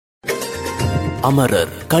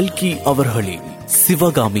அமரர் கல்கி அவர்களின்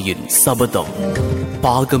சிவகாமியின் சபதம்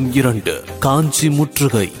பாகம் 2 காஞ்சி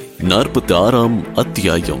முற்றுகை 46ஆம்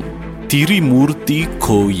அத்தியாயம். திரிமூர்த்தி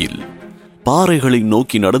கோயில். பாறைகளை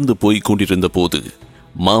நோக்கி நடந்து போய்க் கொண்டிருந்த போது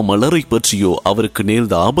மாமலரை பற்றியோ அவருக்கு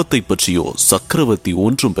நேர்ந்த ஆபத்தை பற்றியோ சக்கரவர்த்தி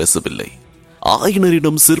ஒன்றும் பேசவில்லை.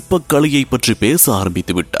 ஆயனரிடம் சிற்பக்கலையை பற்றி பேச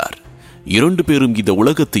ஆரம்பித்து விட்டார். 2 பேரும் இந்த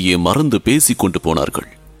உலகத்தையே மறந்து பேசிக் கொண்டு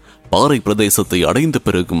போனார்கள். பாறை பிரதேசத்தை அடைந்த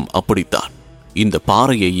பிறகும் அப்படித்தான். இந்த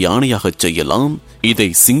பாறையை யானையாக செய்யலாம், இதை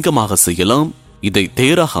சிங்கமாக செய்யலாம், இதை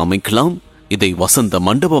தேராக அமைக்கலாம், இதை வசந்த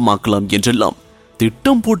மண்டபமாக்கலாம் என்றெல்லாம்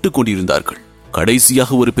திட்டம் போட்டுக் கொண்டிருந்தார்கள்.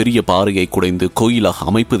 கடைசியாக ஒரு பெரிய பாறையை குடைந்து கோயிலாக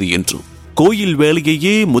அமைப்பது என்றும் கோயில்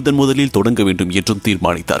வேலையையே முதலில் தொடங்க வேண்டும் என்றும்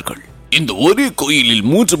தீர்மானித்தார்கள். இந்த ஒரே கோயிலில்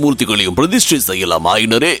 3 மூர்த்திகளையும் பிரதிஷ்டை செய்யலாம்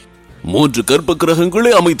ஆயினரே. 3 கற்ப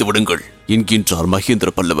கிரகங்களை அமைத்து விடுங்கள் என்கின்றார்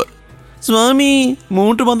மகேந்திர பல்லவர். சுவாமி,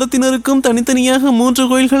 3 மதத்தினருக்கும் தனித்தனியாக 3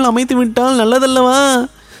 கோயில்கள் அமைத்து விட்டால் நல்லதல்லவா?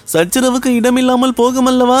 சச்சரவுக்கு இடமில்லாமல் போகும்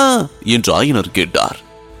அல்லவா என்று ஆயனர் கேட்டார்.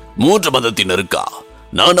 3 மதத்தினருக்கா?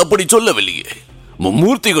 நான் அப்படி சொல்லவில்லையே.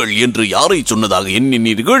 மும்மூர்த்திகள் என்று யாரை சொன்னதாக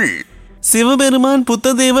எண்ணினீர்கள்? சிவபெருமான்,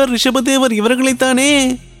 புத்ததேவர், ரிஷபதேவர் இவர்களைத்தானே?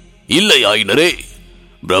 இல்லை ஆயனரே,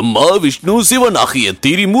 பிரம்மா, விஷ்ணு, சிவன் ஆகிய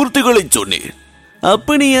திரிமூர்த்திகளை சொன்னேன்.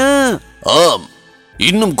 அப்படியா? ஆம்.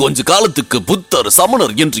 இன்னும் கொஞ்ச காலத்துக்கு புத்தர்,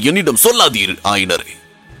 சமணர் என்று என்னிடம் சொல்லாதீர் ஆயனரே.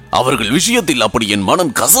 அவர்கள் விஷயத்தில் அப்படி என்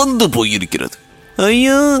மனம் கசந்து போயிருக்கிறது.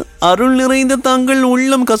 ஐயா, அருள் நிறைந்த தாங்கள்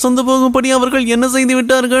உள்ளம் கசந்து போகும்படி அவர்கள் என்ன செய்து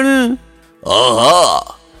விட்டார்கள்? ஆஹா,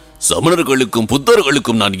 சமணர்களுக்கும்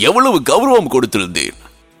புத்தர்களுக்கும் நான் எவ்வளவு கௌரவம் கொடுத்திருந்தேன்.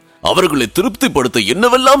 அவர்களை திருப்திப்படுத்த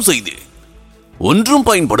என்னவெல்லாம் செய்தேன். ஒன்றும்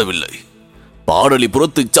பயன்படவில்லை.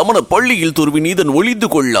 பாடலிபுரத்து சமண பள்ளியில் துருவிநீதன் ஒளிந்து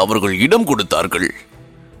கொள்ள அவர்கள் இடம் கொடுத்தார்கள்.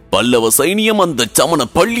 பல்லவ சைனியம் அந்த சமண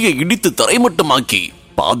பள்ளியை இடித்து தரைமட்டமாக்கி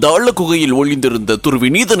பாதாள குகையில் ஒளிந்திருந்த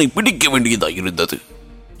துருவிநீதனை பிடிக்க வேண்டியதாயிருந்தது.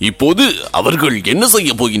 இப்போது அவர்கள் என்ன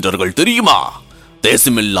செய்ய போகின்றார்கள் தெரியுமா?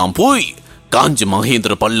 தேசமெல்லாம் போய் காஞ்சி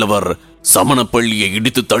மகேந்திர பல்லவர் சமண பள்ளியை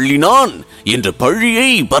இடித்து தள்ளினான் என்ற பழியை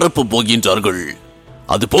பரப்ப போகின்றார்கள்.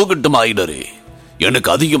 அது போகட்டும் ஆயினரே, எனக்கு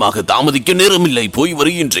அதிகமாக தாமதிக்க நேரமில்லை, போய்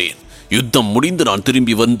வருகின்றேன். யுத்தம் முடிந்து நான்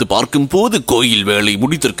திரும்பி வந்து பார்க்கும் போது கோயில் வேலை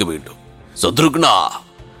முடித்திருக்க வேண்டும். சத்ருக்னா,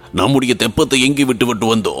 நம்முடைய தெப்பத்தை எங்கே விட்டு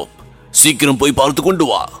வந்தோம், சீக்கிரம் போய் பார்த்து கொண்டு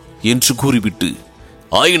வா என்று கூறிவிட்டு,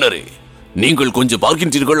 ஆயனரே, நீங்கள் கொஞ்சம்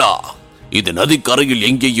பார்க்கின்றீர்களா? இது நதிக்கரையில்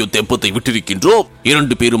எங்கேயோ தெப்பத்தை விட்டிருக்கின்றோம்.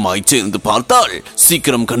 2 பேருமாய் சேர்ந்து பார்த்தால்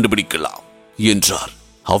சீக்கிரம் கண்டுபிடிக்கலாம் என்றார்.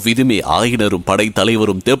 அவ்விதமே ஆயனரும் படை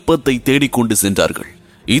தலைவரும் தெப்பத்தை தேடிக்கொண்டு சென்றார்கள்.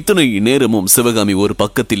 இத்தனை நேரமும் சிவகாமி ஒரு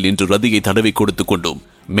பக்கத்தில் நின்று ரதியை தடவை கொடுத்துக் கொண்டும்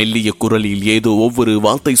மெல்லிய குரலில் ஏதோ ஒவ்வொரு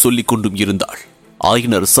வார்த்தை சொல்லிக் கொண்டும் இருந்தாள்.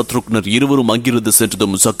 ஆயனர், சத்ருக்னர் இருவரும் அங்கிருந்து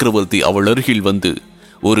சென்றதும் சக்கரவர்த்தி அவள் அருகில் வந்து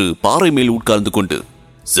ஒரு பாறை மேல் உட்கார்ந்து கொண்டு,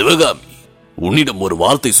 சிவகாமி, உன்னிடம் ஒரு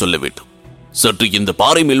வார்த்தை சொல்ல வேண்டும். சற்று இந்த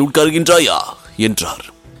பாறை மேல் உட்கார்கின்றாயா என்றார்.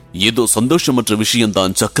 ஏதோ சந்தோஷமற்ற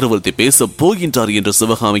விஷயம்தான் சக்கரவர்த்தி பேச போகின்றார் என்று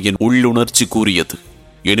சிவகாமியின் உள்ளுணர்ச்சி கூறியது.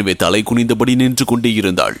 எனவே தலை குனிந்தபடி நின்று கொண்டே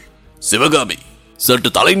இருந்தாள். சிவகாமி,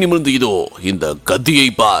 சற்று தலை நிமிர்ந்து இதோ இந்த கத்தியை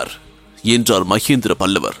பார் என்றார் மகேந்திர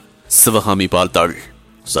பல்லவர். சிவகாமி பார்த்தாள்.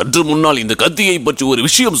 சற்று முன்னால் இந்த கத்தியை பற்றி ஒரு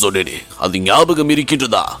விஷயம் சொன்னேனே, அது ஞாபகம்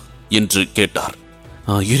இருக்கின்றதா என்று கேட்டார்.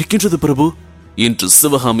 இருக்கின்றது பிரபு என்று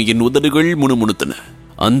சிவகாமியின் உதடுகள் முணுமுணுத்தன.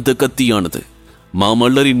 அந்த கத்தியானது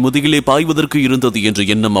மாமல்லரின் முதுகிலே பாய்வதற்கு இருந்தது என்ற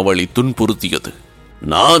எண்ணம் அவளை துன்புறுத்தியது.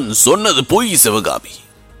 நான் சொன்னது பொய் சிவகாமி.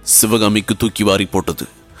 சிவகாமிக்கு தூக்கி வாரி போட்டது.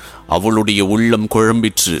 அவளுடைய உள்ளம்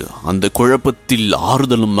குழம்பிற்று. அந்த குழப்பத்தில்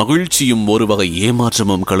ஆறுதலும் மகிழ்ச்சியும் ஒரு வகை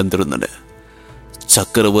ஏமாற்றமும் கலந்திருந்தன.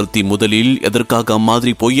 சக்கரவர்த்தி முதலில் எதற்காக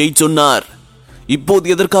அம்மாதிரி பொய்யை சொன்னார், இப்போது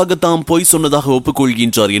எதற்காக தாம் பொய் சொன்னதாக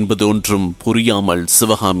ஒப்புக்கொள்கின்றார் என்பது ஒன்றும் புரியாமல்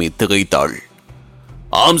சிவகாமி திகைத்தாள்.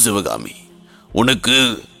 ஆம் சிவகாமி, உனக்கு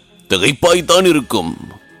திகைப்பாய்த்தான் இருக்கும்.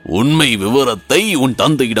 உண்மை விவரத்தை உன்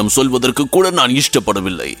தந்தையிடம் சொல்வதற்கு கூட நான்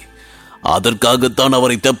இஷ்டப்படவில்லை. அதற்காகத்தான்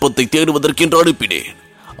அவரை தெப்பத்தை தேடுவதற்கென்று அனுப்பினேன்.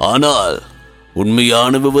 ஆனால்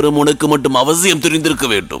உண்மையான விவரம் உனக்கு மட்டும் அவசியம் தெரிந்திருக்க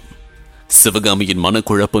வேண்டும். சிவகாமியின்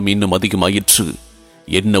மனக்குழப்பம் இன்னும் அதிகமாயிற்று.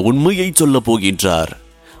 என்ன உண்மையை சொல்ல போகின்றார்?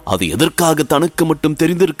 அது எதற்காக தனக்கு மட்டும்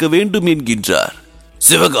தெரிந்திருக்க வேண்டும் என்கின்றார்?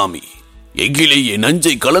 சிவகாமி, எங்கிலேயே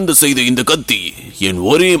நஞ்சை கலந்து செய்த இந்த கத்தி என்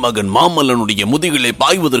ஒரே மகன் மாமல்லனுடைய முதுகிலே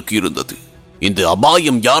பாய்வதற்கு இருந்தது. இந்த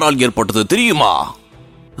அபாயம் யாரால் ஏற்பட்டது தெரியுமா?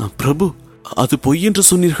 பிரபு, அது பொய் என்று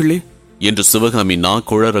சொன்னீர்களே என்று சிவகாமி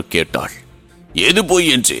குழற கேட்டாள். எது பொய்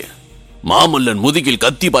என்று? மாமல்லன் முதுகில்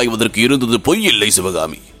கத்தி பாய்வதற்கு இருந்தது பொய் இல்லை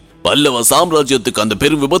சிவகாமி. பல்லவ சாம்ராஜ்யத்துக்கு அந்த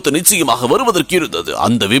பெரும் விபத்து நிச்சயமாக வருவதற்கு இருந்தது.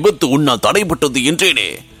 அந்த விபத்து உன்னால் தடைப்பட்டது என்றேனே,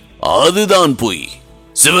 அதுதான் பொய்.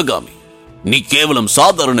 சிவகாமி, நீ கேவலம்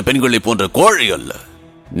சாதாரண பெண்களை போன்ற கோழை அல்ல,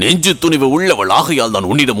 நெஞ்சு துணிவு உள்ளவள். ஆகையால் தான்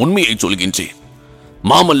உன்னிடம் உண்மையை சொல்கின்றேன்.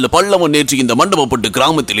 மாமல்ல பல்லவன் நேற்று இந்த மண்டபப்பட்டு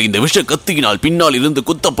கிராமத்தில் இந்த விஷ கத்தியினால் பின்னால் இருந்து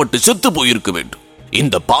குத்தப்பட்டு செத்து போயிருக்க வேண்டும்.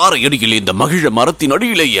 இந்த பாறை அடியில் இந்த மகிழ மரத்தின்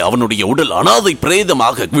அடியிலேயே அவனுடைய உடல் அனாதை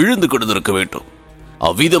பிரேதமாக விழுந்து கிடந்திருக்க வேண்டும்.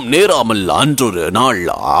 அவ்விதம் நேராமல் அன்றொரு நாள்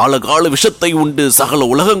ஆழகால விஷத்தை உண்டு சகல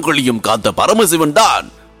உலகங்களையும் காத்த பரமசிவன் தான்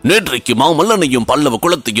நேற்றைக்கு மாமல்லனையும் பல்லவ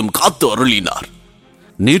குலத்தையும் காத்து அருளினார்.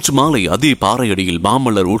 நேற்று மாலை அதே பாறையடியில்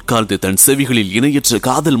மாமல்லர் உட்கார்ந்து தன் செவிகளில் இணையற்ற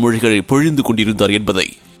காதல் மொழிகளை பொழிந்து கொண்டிருந்தார் என்பதை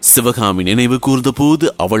சிவகாமி நினைவு கூர்ந்த போது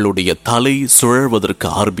அவளுடைய தலை சுழல்வதற்கு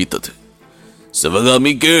ஆரம்பித்தது.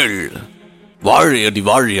 சிவகாமி கேள். வாழையடி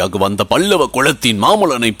வாழையாக வந்த பல்லவ குலத்தின்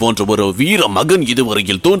மாமல்லனை போன்ற ஒரு வீர மகன்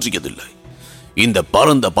இதுவரையில் தோன்றியதில்லை. இந்த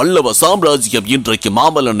பரந்த பல்லவ சாம்ராஜ்யம் இன்றைக்கு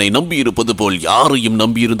மாமல்லனை நம்பியிருப்பது போல் யாரையும்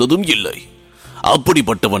நம்பியிருந்ததும் இல்லை.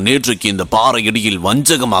 அப்படிப்பட்டவன் நேற்றைக்கு இந்த பாறையடியில்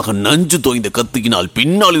வஞ்சகமாக நஞ்சு தோய்ந்த கத்தியினால்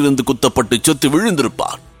பின்னால் இருந்து குத்தப்பட்டு செத்து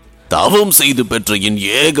விழுந்திருப்பார். தவம் செய்து பெற்ற என்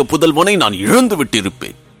ஏக புதல்வனை நான் இழந்து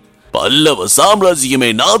விட்டிருப்பேன். பல்லவ சாம்ராஜ்யமே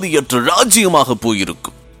நாதியற்ற ராஜ்யமாக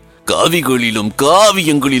போயிருக்கும். கவிகளிலும்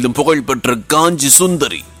காவியங்களிலும் புகழ்பெற்ற காஞ்சி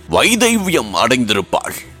சுந்தரி வைதைவியம்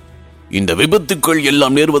அடைந்திருப்பாள். இந்த விபத்துக்கள்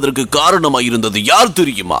எல்லாம் நேர்வதற்கு காரணமாயிருந்தது யார்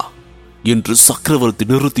தெரியுமா என்று சக்கரவர்த்தி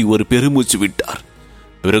நிறுத்தி ஒரு பெருமூச்சு விட்டார்.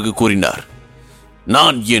 பிறகு கூறினார்,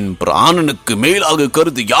 நான் என் பிராணனுக்கு மேலாக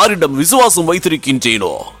கருதி யாரிடம் விசுவாசம்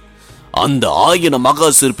வைத்திருக்கின்றேனோ அந்த ஆயன மகா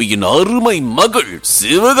சிற்பியின் அருமை மகள்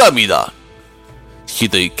சிவகாமிதான்.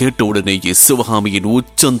 இதை கேட்டவுடனேயே சிவகாமியின்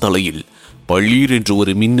உச்சந்தலையில் பளீர் என்று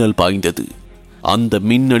ஒரு மின்னல் பாய்ந்தது. அந்த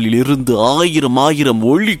மின்னலில் இருந்து ஆயிரம்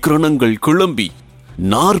ஒளி கிரணங்கள் கிளம்பி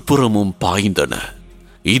நாற்புறமும் பாய்ந்தன.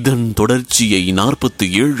 இதன் தொடர்ச்சியை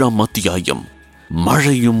 47ஆம் அத்தியாயம்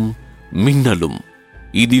மழையும் மின்னலும்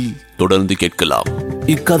இதில் தொடர்ந்து கேட்கலாம்.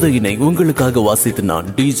 இக்கதையினை உங்களுக்காக வாசித்து நான்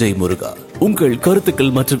DJ முருகா. உங்கள்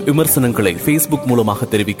கருத்துக்கள் மற்றும் விமர்சனங்களை Facebook மூலமாக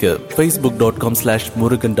தெரிவிக்க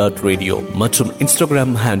facebook.com/murugan.radio மற்றும்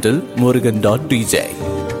Instagram ஹேண்டில் murugan.dj.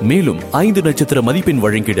 மேலும் 5 நட்சத்திர மதிப்பெண்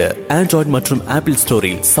வழங்கிட ஆண்ட்ராய்டு மற்றும் ஆப்பிள்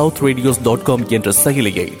ஸ்டோரில் southradios.com என்ற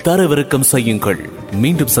செயலியை தரவிறக்கம் செய்யுங்கள்.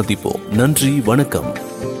 மீண்டும் சந்திப்போம். நன்றி, வணக்கம்.